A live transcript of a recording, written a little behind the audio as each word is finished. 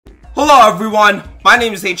Hello everyone, my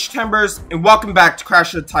name is HTimbers, and welcome back to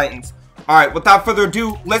Crash of the Titans. Alright, without further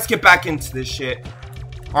ado, let's get back into this shit.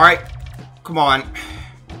 Alright, come on.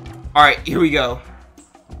 Alright, here we go.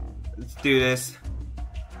 Let's do this.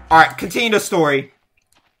 Alright, continue the story.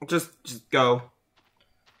 Just go.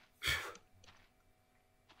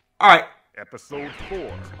 Alright. Episode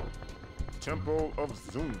 4. Temple of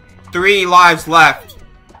Zoom. 3 lives left.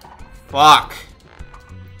 Fuck.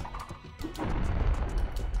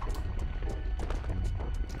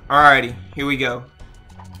 Alrighty, here we go.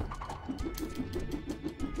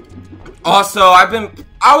 Also, I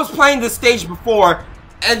was playing this stage before,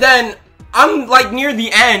 and then I'm like near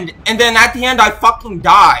the end, and then at the end I fucking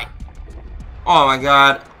die. Oh my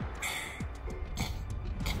god.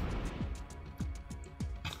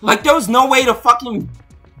 Like, there was no way to fucking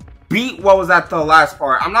beat what was at the last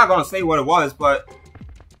part. I'm not gonna say what it was, but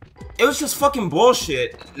it was just fucking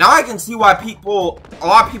bullshit. Now I can see why a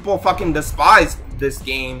lot of people fucking despise this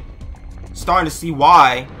game. Starting to see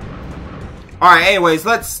why. Alright, anyways,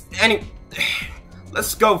 let's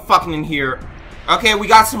go fucking in here. Okay, we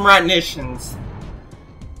got some retinitions.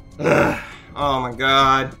 Oh my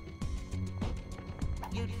god.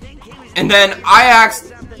 And then I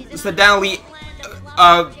accidentally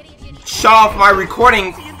shut off my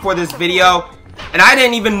recording for this video, and I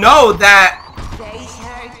didn't even know that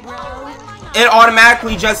it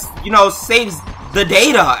automatically just, you know, saves the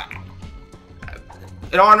data.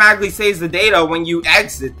 It automatically saves the data when you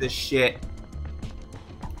exit this shit.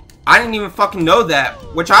 I didn't even fucking know that,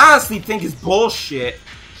 which I honestly think is bullshit.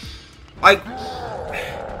 Like,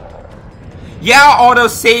 yeah,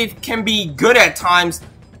 autosave can be good at times,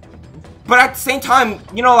 but at the same time,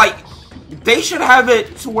 you know, like, they should have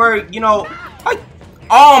it to where, you know, like,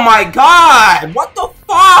 oh my god, what the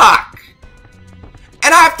fuck?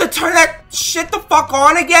 And I have to turn that shit the fuck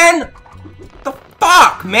on again? What the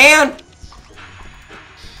fuck, man?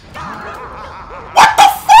 What the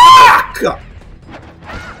fuck?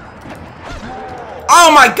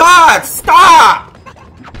 Oh my god, stop!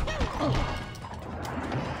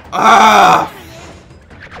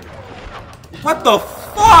 What the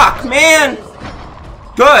fuck, man?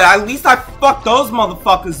 Good, at least I fucked those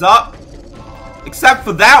motherfuckers up. Except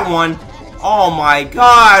for that one. Oh my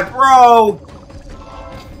god, bro.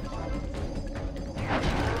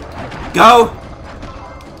 Go.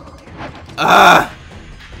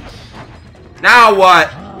 Now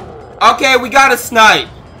what? Okay, we got a snipe.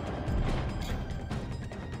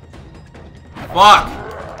 Fuck.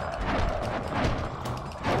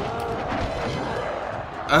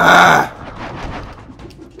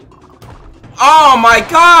 Oh my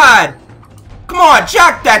god! Come on,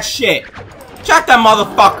 jack that shit! Jack that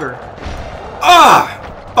motherfucker!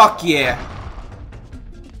 Fuck yeah!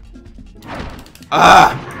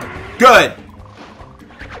 Good!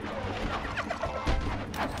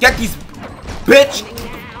 Get these bitch!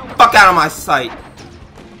 Fuck out of my sight!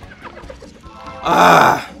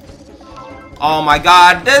 Oh my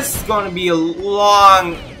god, this is gonna be a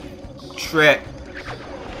long trip.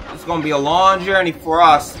 It's gonna be a long journey for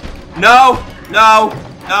us. No! No!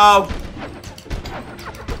 No!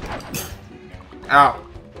 Ow.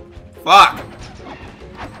 Fuck.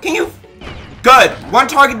 Can you... Good. One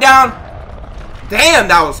target down. Damn,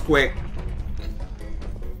 that was quick.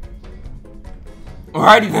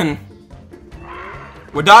 Alrighty then.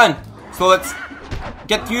 We're done. So let's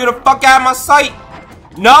get you the fuck out of my sight.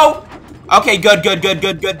 No! Okay, good.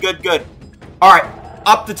 Alright.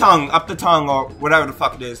 Up the tongue, or whatever the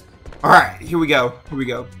fuck it is. Alright, here we go.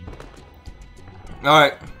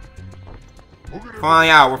 Alright. Finally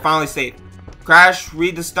out. We're finally safe. Crash,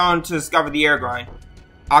 read the stone to discover the air grind.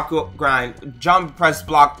 Aqua grind. Jump, press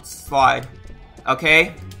block, slide.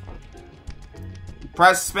 Okay.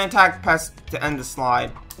 Press spin attack, press to end the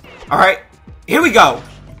slide. Alright. Here we go.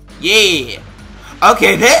 Yeah.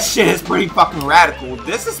 Okay, this shit is pretty fucking radical.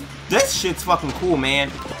 This shit's fucking cool,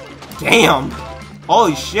 man. Damn.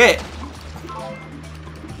 Holy shit.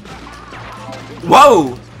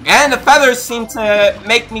 Whoa. And the feathers seem to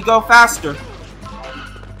make me go faster.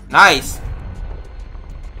 Nice.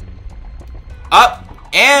 Up.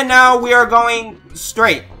 And now we are going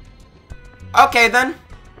straight. Okay, then.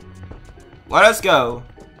 Let us go.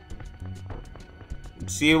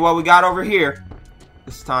 Let's see what we got over here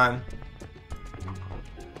this time.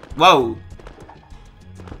 Whoa.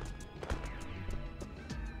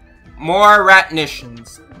 More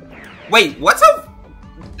retinitions. Wait, what's up?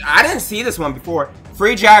 I didn't see this one before.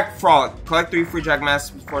 Free Jack Frolic. Collect 3 Free Jack masks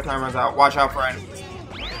before time runs out. Watch out for enemies.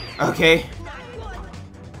 Okay.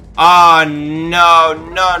 Oh, no.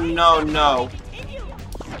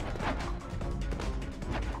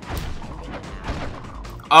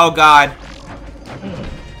 Oh god.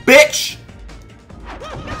 Bitch!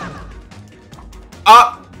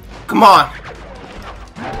 Up! Come on.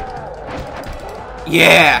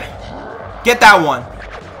 Yeah. Get that one.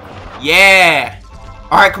 Yeah.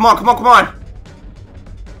 Alright, come on, come on, come on.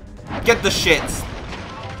 Get the shits.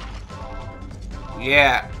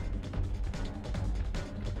 Yeah.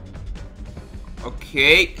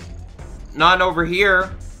 Okay. None over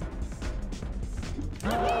here.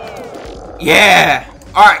 Yeah.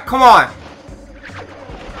 Alright, come on.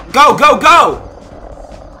 Go, go, go!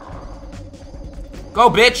 Go,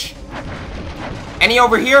 bitch. Any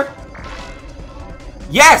over here?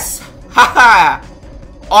 Yes! Haha!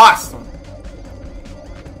 Awesome.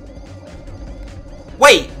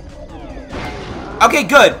 Wait. Okay,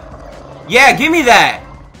 good. Yeah, give me that.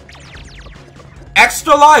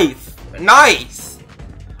 Extra life. Nice.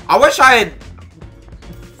 I wish I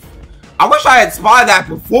had spotted that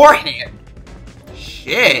beforehand.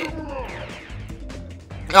 Shit.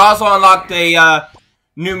 I also unlocked a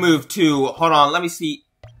new move too. Hold on, let me see.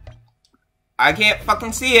 I can't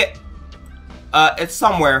fucking see it. It's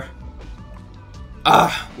somewhere.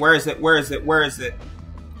 Where is it? Where is it? Where is it?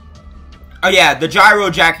 Oh yeah, the gyro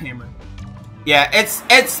jackhammer. Yeah, it's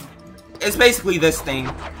basically this thing.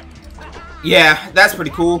 Yeah, that's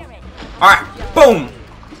pretty cool. Alright, boom!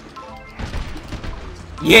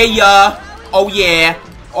 Yeah, yeah. Oh yeah.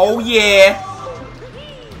 Oh yeah.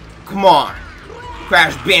 Come on.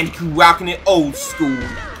 Crash Bandicoot rocking it old school.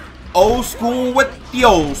 Old school with the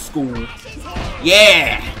old school.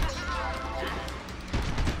 Yeah.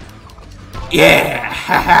 Yeah.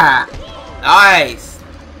 Haha. Nice.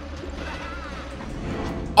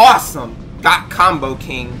 Awesome. Got Combo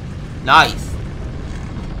King. Nice.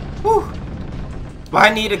 Whew.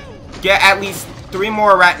 But I need to get at least 3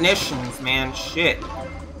 more ratnitions, man. Shit.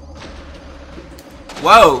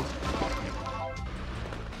 Whoa.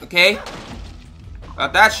 Okay.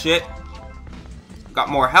 Got that shit. Got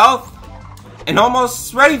more health. And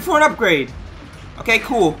almost ready for an upgrade. Okay,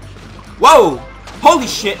 cool. Whoa. Holy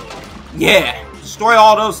shit. Yeah. Destroy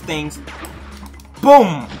all those things.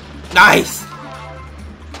 Boom. Nice.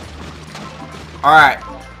 Alright.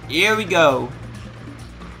 Here we go.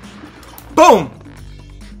 Boom.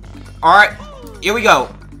 Alright. Here we go.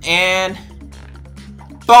 And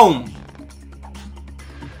boom.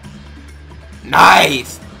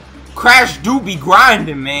 Nice. Crash do be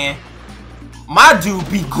grinding, man. My dude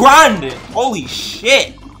be grinding. Holy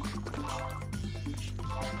shit.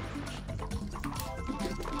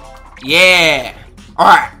 Yeah.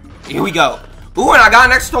 Alright. Here we go. Ooh, and I got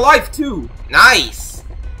an extra life too. Nice.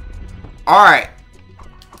 Alright.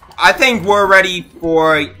 I think we're ready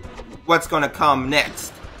for what's gonna come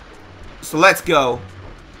next. So let's go.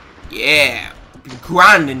 Yeah. Be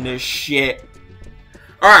grinding this shit.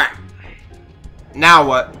 Alright. Now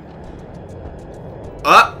what?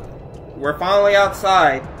 Up. We're finally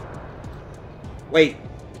outside. Wait.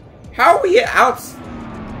 How are we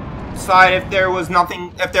outside if there's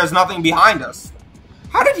nothing behind us?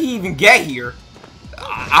 How did he even get here?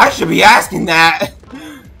 I should be asking that.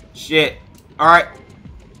 Shit. Alright.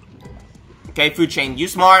 Okay, food chain.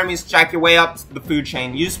 Use small enemies to jack your way up the food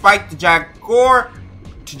chain. Use Spike to jack Gore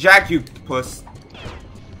to jack you, puss.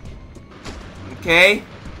 Okay.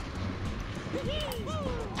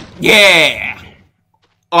 Yeah!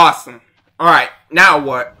 Awesome. Alright, now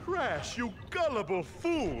what? Crash, you gullible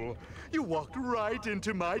fool! You walked right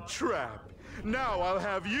into my trap. Now I'll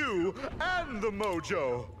have you and the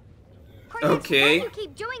mojo. Okay. Why do you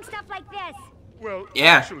keep doing stuff like this? Well,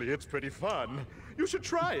 yeah. Actually, it's pretty fun. You should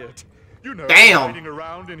try it. You know, damn. riding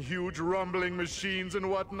around in huge rumbling machines and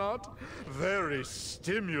whatnot. Very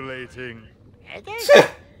stimulating.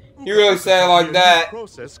 You really say it like that.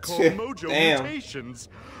 Process called mojo mutations.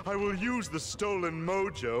 I will use the stolen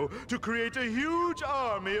mojo to create a huge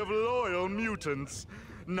army of loyal mutants,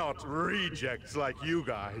 not rejects like you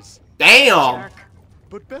guys. Damn.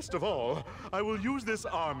 But best of all, I will use this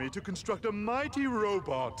army to construct a mighty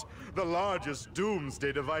robot, the largest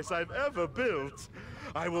doomsday device I've ever built.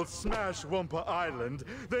 I will smash Wumpa Island,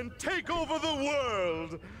 then take over the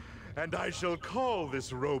world. And I shall call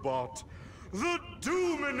this robot the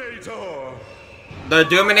Doominator. The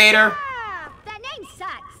Doominator? Ah, that name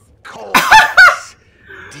sucks.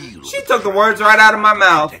 She took the words right out of my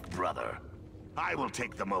mouth. Brother, I will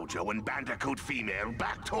take the mojo and Bandicoot female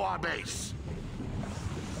back to our base.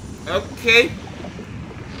 Okay.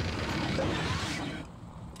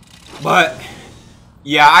 But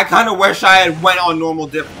yeah, I kind of wish I had went on normal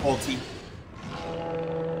difficulty.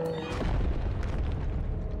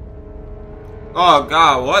 Oh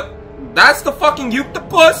god, what? That's the fucking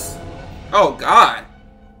Euctopus? Oh god.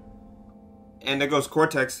 And there goes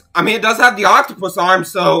Cortex. I mean, it does have the octopus arm,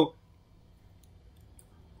 so...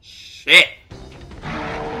 Shit.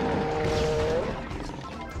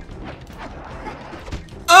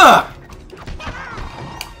 Ugh!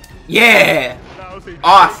 Yeah!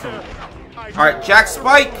 Awesome. Alright, Jack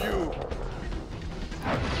Spike.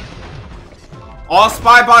 All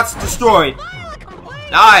spy bots destroyed.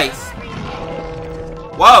 Nice.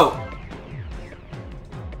 Whoa.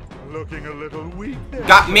 Looking a little weak there.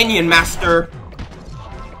 Got Minion Master.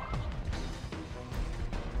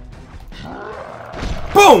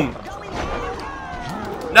 Boom!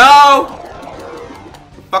 No!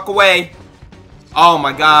 Fuck away. Oh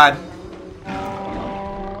my god.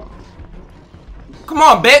 Come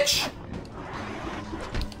on, bitch!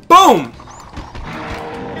 Boom!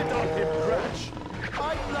 Get on him, Crash.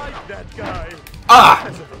 I like that guy. Ah!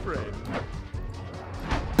 As a friend.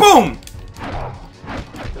 Boom!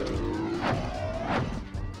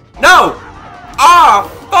 No! Ah,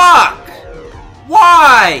 fuck!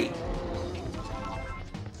 Why?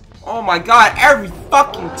 Oh my god, every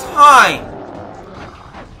fucking time!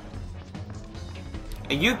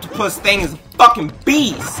 A Octopus thing is a fucking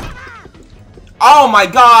beast! Oh my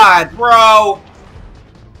god, bro!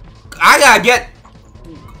 I gotta get...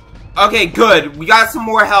 Okay, good. We got some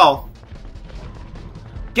more health.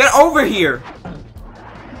 Get over here!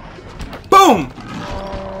 Boom!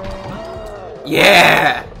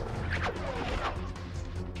 Yeah!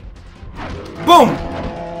 Boom!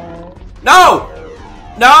 No!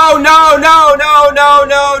 No, no, no, no, no,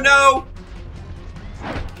 no, no!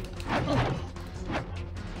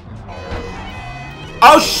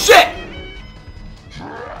 Oh shit!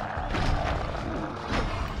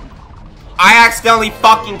 I accidentally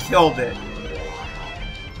fucking killed it.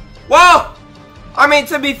 Well, I mean,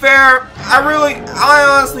 to be fair, I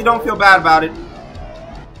honestly don't feel bad about it.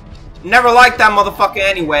 Never liked that motherfucker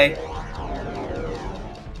anyway.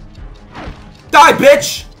 Die,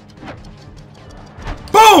 bitch!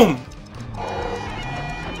 Boom!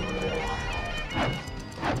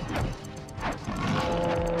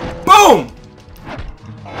 Boom!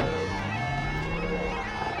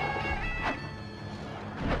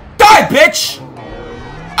 Die, bitch!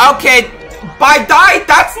 Okay, by die,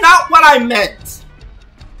 that's not what I meant.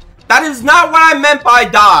 That is not what I meant by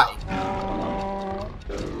die.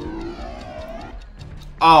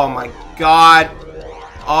 Oh my god.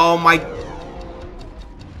 Oh my...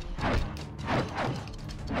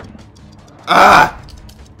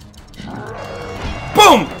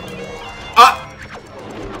 Boom!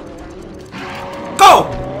 Go!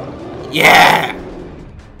 Yeah!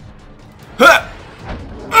 Huh!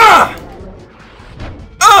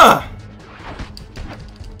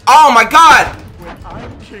 Oh my god! When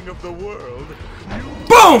I'm king of the world, you...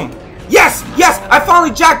 Boom! Yes! Yes! I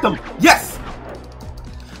finally jacked him! Yes!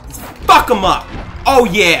 Fuck him up! Oh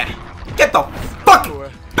yeah! Get the fucking...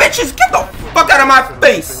 Bitches! Get the fuck out of my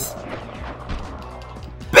face!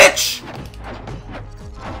 Bitch!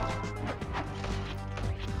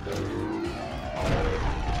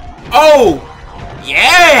 Oh!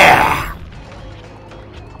 Yeah!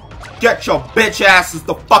 Get your bitch asses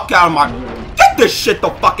the fuck out of my... Get this shit the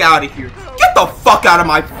fuck out of here! Get the fuck out of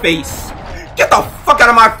my face! Get the fuck out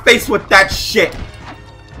of my face with that shit!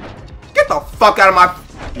 Get the fuck out of my...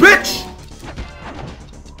 Bitch!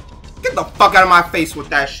 Get the fuck out of my face with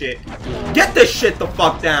that shit! Get this shit the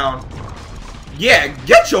fuck down! Yeah,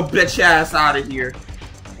 get your bitch ass out of here!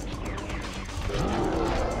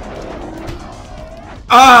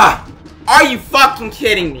 Are you fucking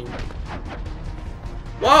kidding me?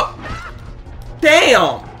 Well,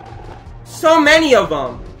 damn! So many of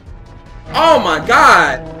them! Oh my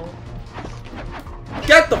god!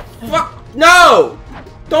 Get the fuck... No!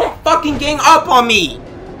 Don't fucking gang up on me!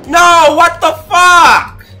 No! What the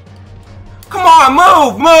fuck? Come on,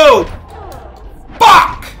 move! Move!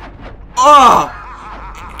 Fuck! Ugh!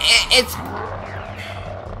 It's...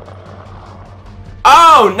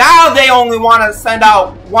 Oh, now they only want to send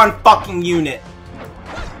out one fucking unit.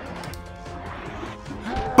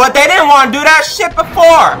 But they didn't want to do that shit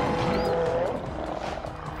before!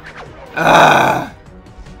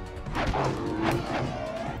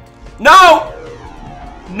 No!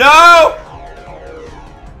 No!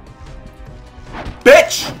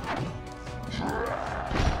 Bitch!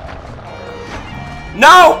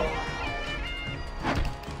 No!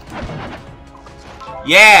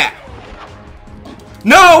 Yeah!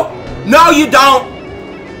 No! No, you don't!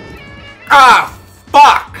 Ah,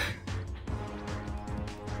 fuck!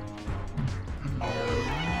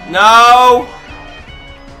 No!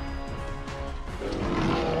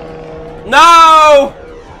 No!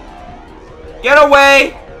 Get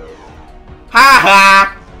away! Ha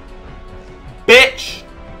ha! bitch!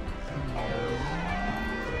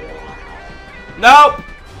 Nope!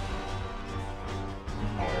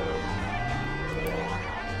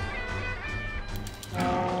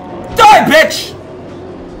 Die, bitch!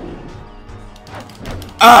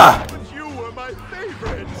 But you were my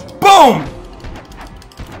favorite. Boom!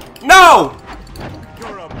 No!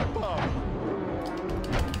 You're a bum.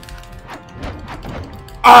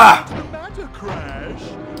 The matter, Crash?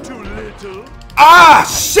 Too little?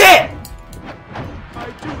 Shit! I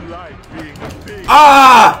do like being a big...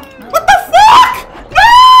 What the fuck?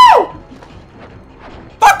 No!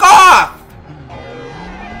 Fuck off!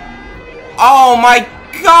 Oh my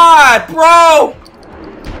god, bro!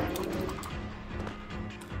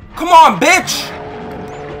 Come on, bitch!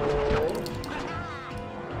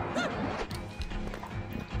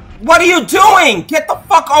 What are you doing? Get the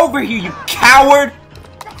fuck over here, you coward!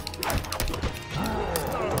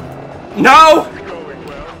 No! Going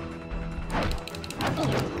well.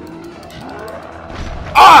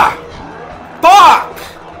 Fuck!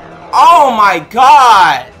 Oh my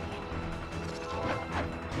god!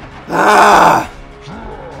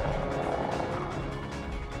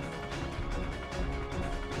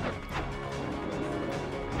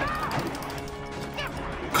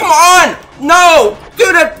 Come on! No!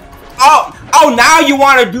 Do the... Oh, now you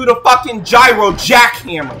want to do the fucking gyro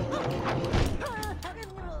jackhammer.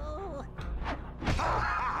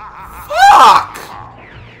 Fuck!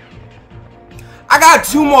 I got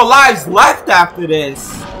 2 more lives left after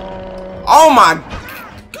this. Oh my...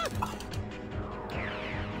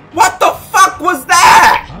 What the fuck was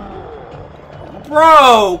that?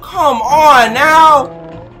 Bro, come on now.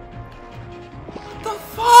 What the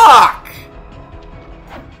fuck?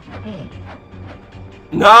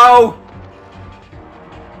 No.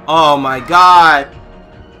 Oh my god.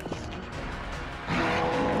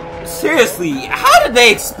 Seriously, how did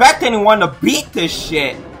they expect anyone to beat this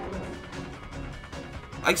shit?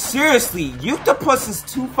 Like, seriously, Octopus is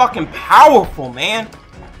too fucking powerful, man.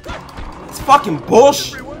 It's fucking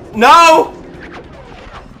bullshit. No!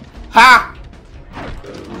 Ha!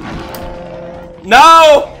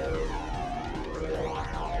 No!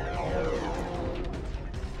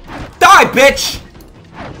 Die, bitch!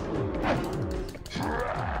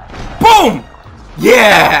 Boom!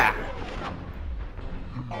 Yeah!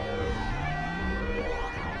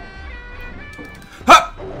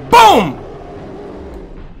 Ha! Boom!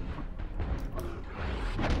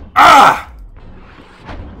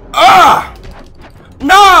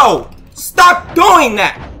 No! Stop doing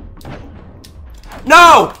that!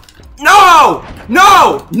 No! No!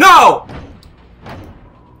 No! No!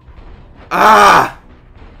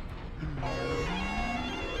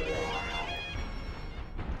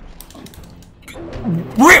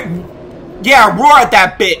 Yeah, roar at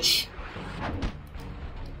that bitch!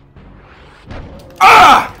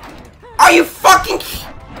 Are you fucking...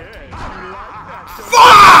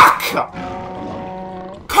 Fuck!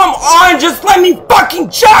 Come on, just let me fucking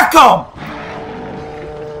jack him!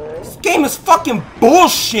 This game is fucking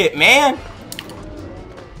bullshit, man.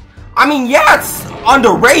 I mean, yeah, it's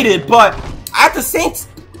underrated, but at the same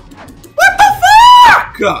what the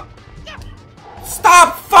fuck?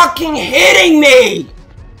 Stop fucking hitting me!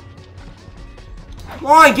 Come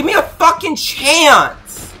on, give me a fucking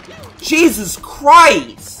chance! Jesus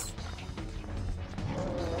Christ!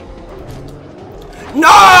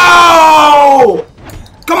 No!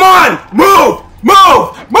 Come on! Move!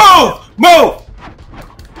 Move! Move! Move!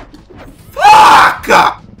 Fuck!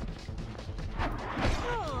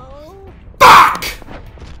 Fuck!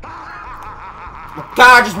 God,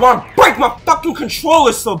 I just want to break my fucking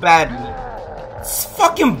controller so badly. It's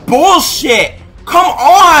fucking bullshit! Come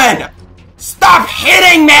on! Stop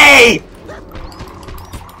hitting me!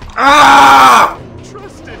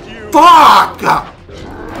 Trusted you. Fuck!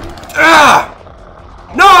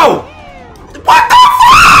 No! What the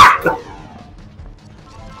fuck?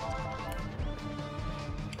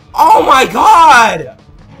 Oh my god!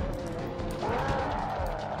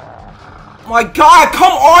 My god,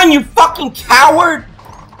 come on, you fucking coward!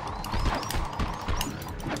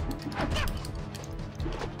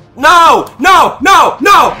 No! No! No!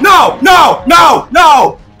 No! No! No! No!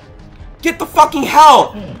 No! Get the fucking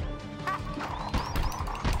help!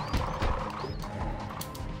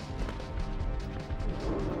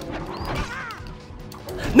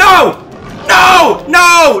 No! No!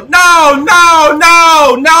 No! No! No!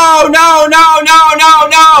 No! No! No! No! No! No!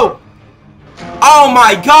 No! Oh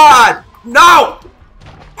my god! No!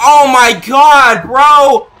 Oh my god,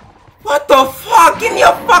 bro! What the fuck? Give me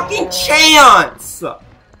a fucking chance!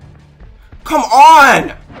 Come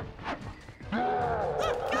on!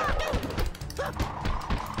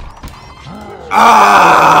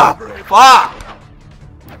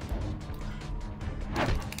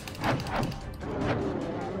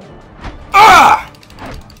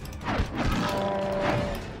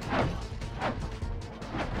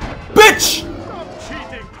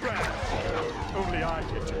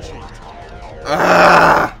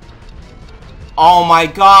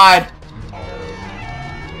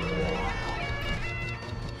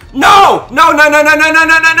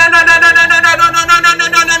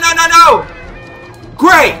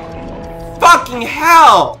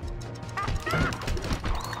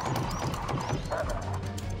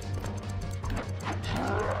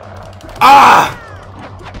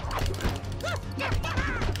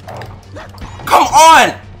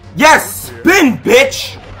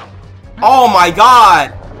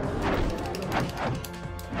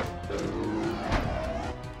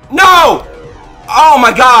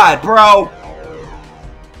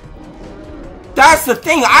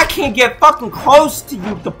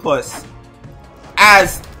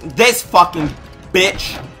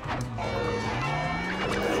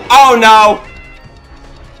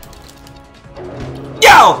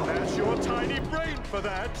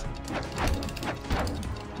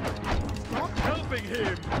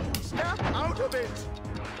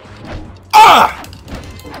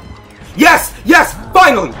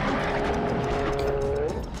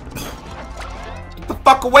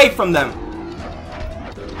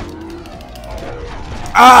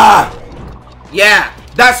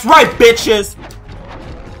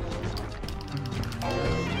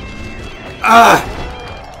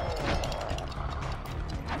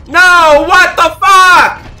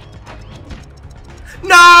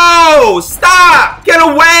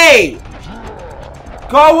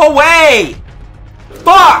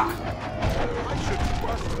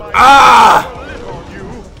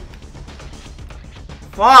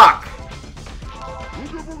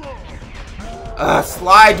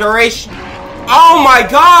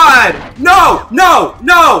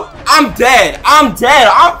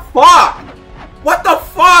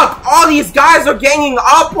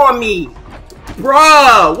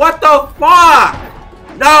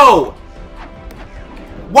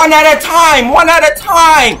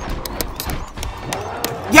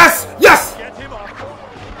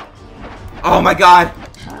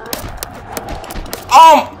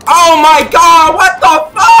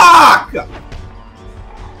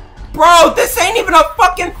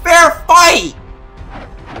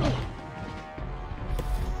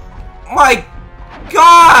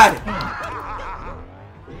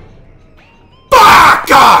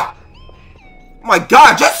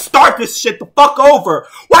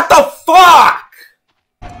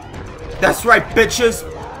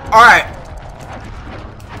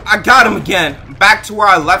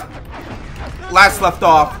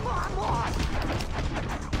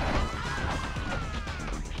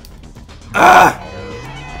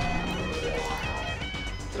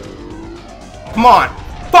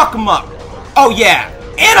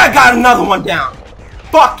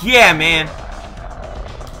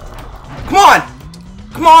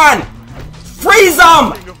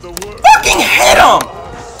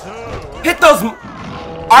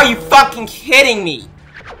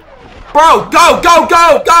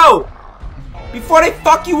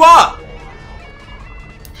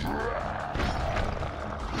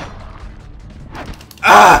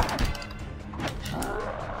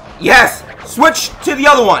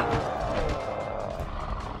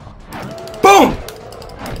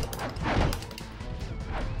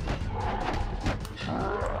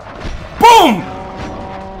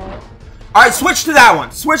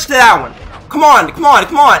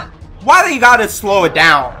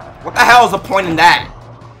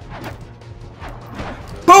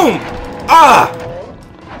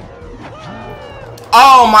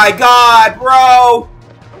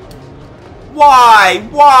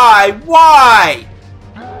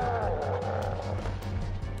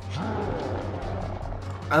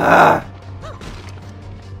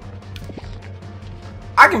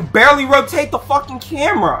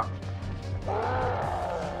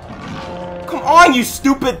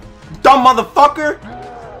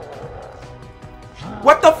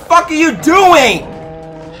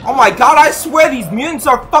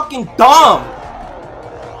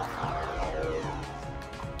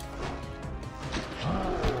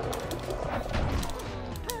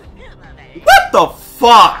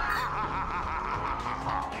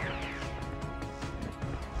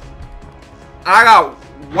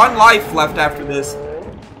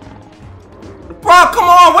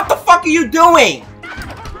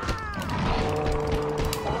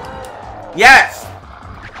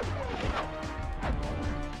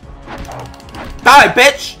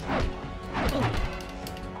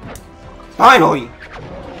 Finally!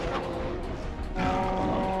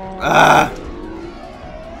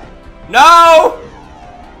 No!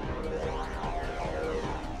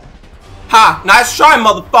 Ha! Nice try,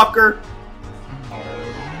 motherfucker!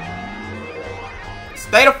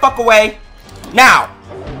 Stay the fuck away. Now!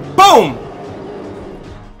 Boom!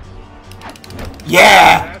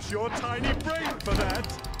 Yeah! That's your tiny brain for that.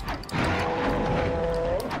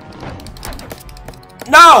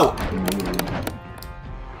 No!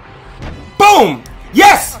 Boom!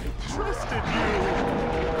 Yes! Trusted you.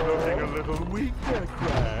 Looking a little weak there,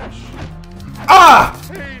 Crash. Ah!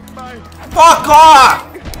 Hey, my Fuck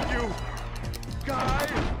off! you guy.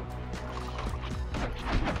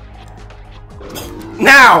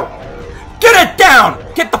 Now! Get it down!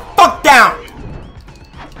 Get the fuck down!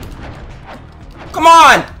 Come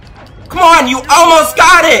on! Come on, you almost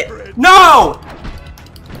got it! No!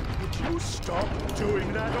 Would you stop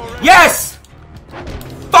doing that already? Yes!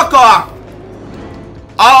 Fuck off!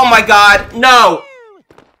 Oh my god, no!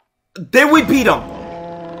 Did we beat him?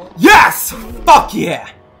 Yes! Fuck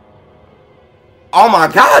yeah! Oh my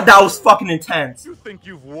god, that was fucking intense. You think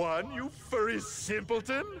you've won, you furry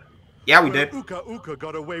simpleton? Yeah, we did. Uka Uka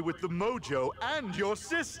got away with the mojo and your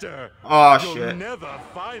sister. Oh You'll shit. never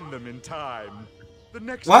find them in time. The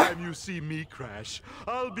next What? time you see me crash,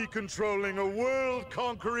 I'll be controlling a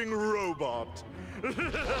world-conquering robot.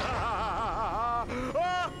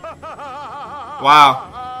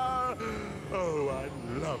 Wow. Oh,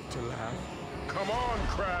 I'd love to laugh. Come on,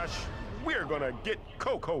 Crash. We're gonna get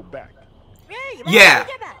Coco back. Yeah.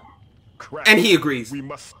 Crash, And he agrees. we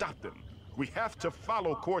must stop them. We have to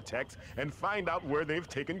follow Cortex and find out where they've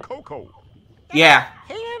taken Coco. Yeah.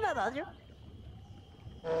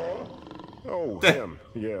 Oh, Duh. him.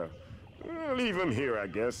 Yeah. Leave him here, I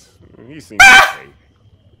guess. He seems okay.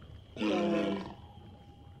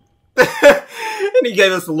 And he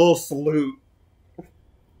gave us a little salute.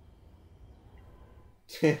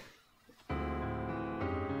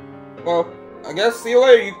 Well, I guess see you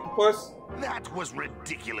later, you puss. That was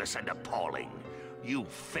ridiculous and appalling. You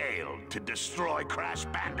failed to destroy Crash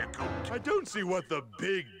Bandicoot. I don't see what the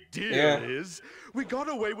big deal Yeah. is. We got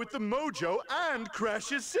away with the mojo and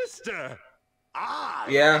Crash's sister. I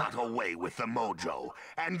Yeah. got away with the mojo,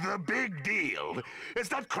 and the big deal is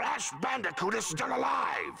that Crash Bandicoot is still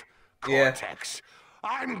alive. Yeah. Cortex,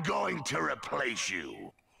 I'm going to replace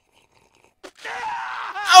you.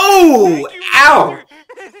 Oh! Ow!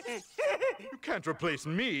 You can't replace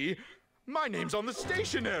me. My name's on the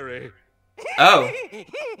stationery. Oh.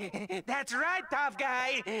 That's right, tough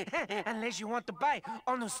guy. Unless you want to buy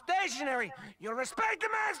on the stationery, you'll respect the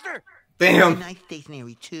master. Damn. Nice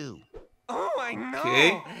stationery too. Oh, I know.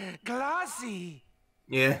 Okay. Glossy.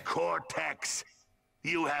 Yeah. Cortex,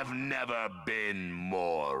 you have never been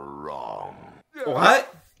more wrong.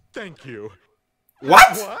 What? Thank you.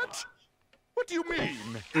 What? What? What do you mean?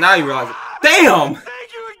 Now you realize it. Damn!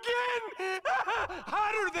 Thank you again.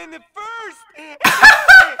 Hotter than the first.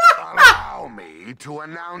 Allow me to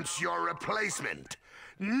announce your replacement,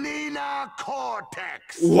 Nina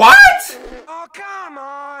Cortex. What? Oh, come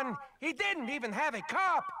on. He didn't even have a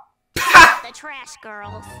cup. The trash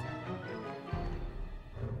girls.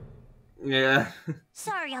 Yeah.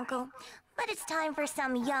 Sorry, Uncle, but it's time for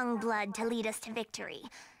some young blood to lead us to victory.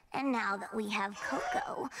 And now that we have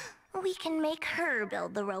Coco, we can make her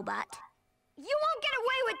build the robot. You won't get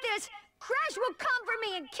away with this! Crash will come for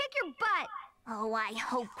me and kick your butt! Oh, I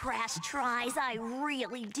hope Crash tries. I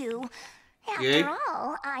really do. After Yeah.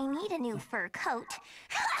 all, I need a new fur coat.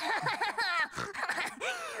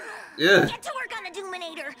 Yeah. Get to work on the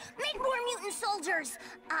Doominator. Make more mutant soldiers.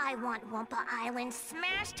 I want Wumpa Island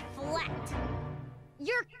smashed flat.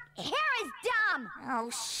 Your hair is dumb! Oh,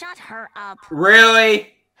 shut her up.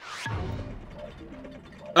 Really?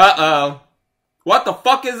 Uh-oh. What the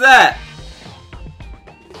fuck is that?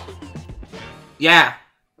 Yeah.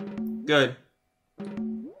 Good.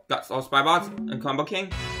 Got all spy bots and combo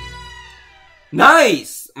king.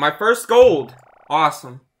 Nice! My first gold.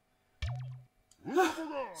 Awesome.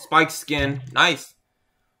 Spike skin. Nice.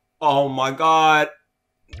 Oh my god.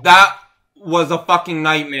 That was a fucking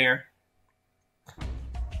nightmare.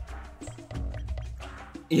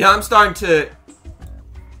 Yeah, I'm starting to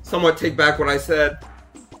somewhat take back what I said.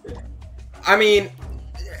 I mean,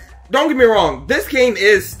 don't get me wrong, this game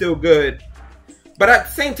is still good. But at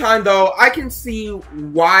the same time, though, I can see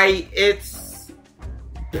why it's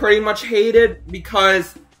pretty much hated.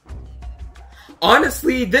 Because,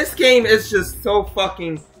 honestly, this game is just so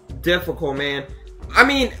fucking difficult, man. I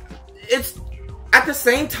mean, it's... At the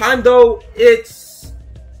same time, though, it's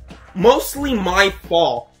mostly my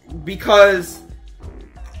fault. Because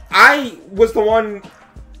I was the one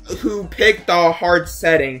who picked the hard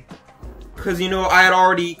setting. Because, you know, I had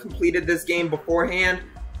already completed this game beforehand.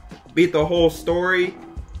 Beat the whole story.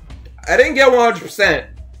 I didn't get 100%.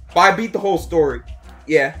 But I beat the whole story.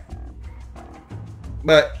 Yeah.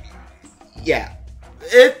 But, yeah.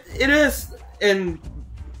 It is, in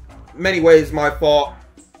many ways, my fault.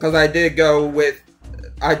 Because I did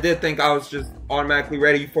think I was just automatically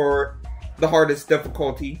ready for the hardest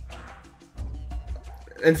difficulty.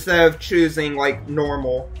 Instead of choosing, like,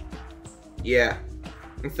 normal. Yeah.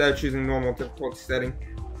 Instead of choosing normal difficulty setting.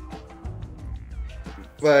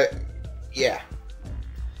 But, yeah.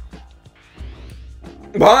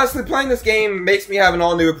 But honestly, playing this game makes me have an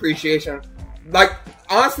all-new appreciation. Like,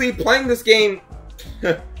 honestly, playing this game...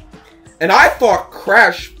 and I thought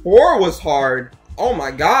Crash 4 was hard. Oh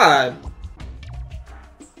my god.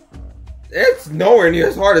 It's nowhere near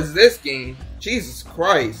as hard as this game. Jesus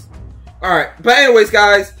Christ. Alright, but anyways,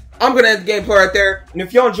 guys, I'm going to end the gameplay right there. And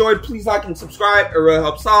if y'all enjoyed, please like and subscribe. It really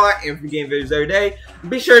helps out. And for game videos every day.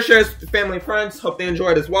 Be sure to share this with your family and friends. Hope they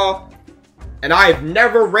enjoyed as well. And I have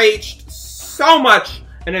never raged so much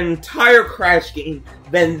in an entire Crash game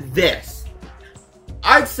than this.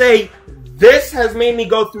 I'd say this has made me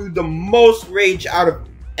go through the most rage out of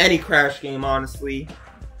any Crash game, honestly.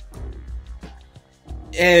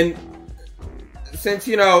 And since,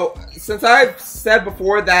 you know, since I've said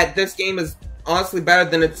before that this game is honestly better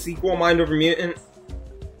than its sequel, Mind Over Mutant,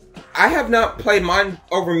 I have not played Mind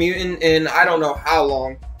Over Mutant in I don't know how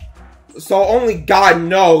long. So only God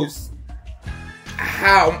knows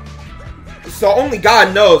how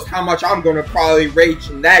much I'm gonna probably rage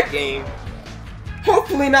in that game.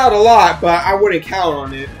 Hopefully not a lot, but I wouldn't count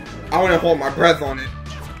on it. I wouldn't hold my breath on it.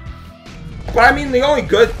 But I mean, the only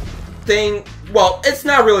good thing, well, it's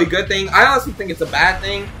not really a good thing. I honestly think it's a bad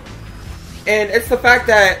thing. And it's the fact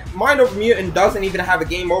that Mind Over Mutant doesn't even have a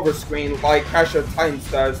game over screen like Crash of Titans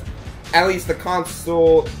does. At least the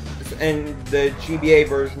console and the GBA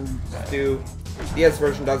version do. The DS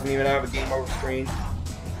version doesn't even have a game over screen.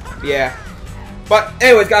 Yeah. But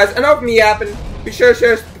anyways, guys, enough of me yapping. Be sure to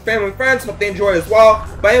share this with your family and friends. Hope they enjoy it as well.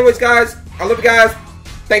 But anyways, guys, I love you guys.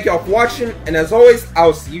 Thank you all for watching. And as always, I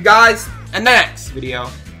will see you guys in the next video.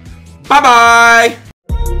 Bye-bye!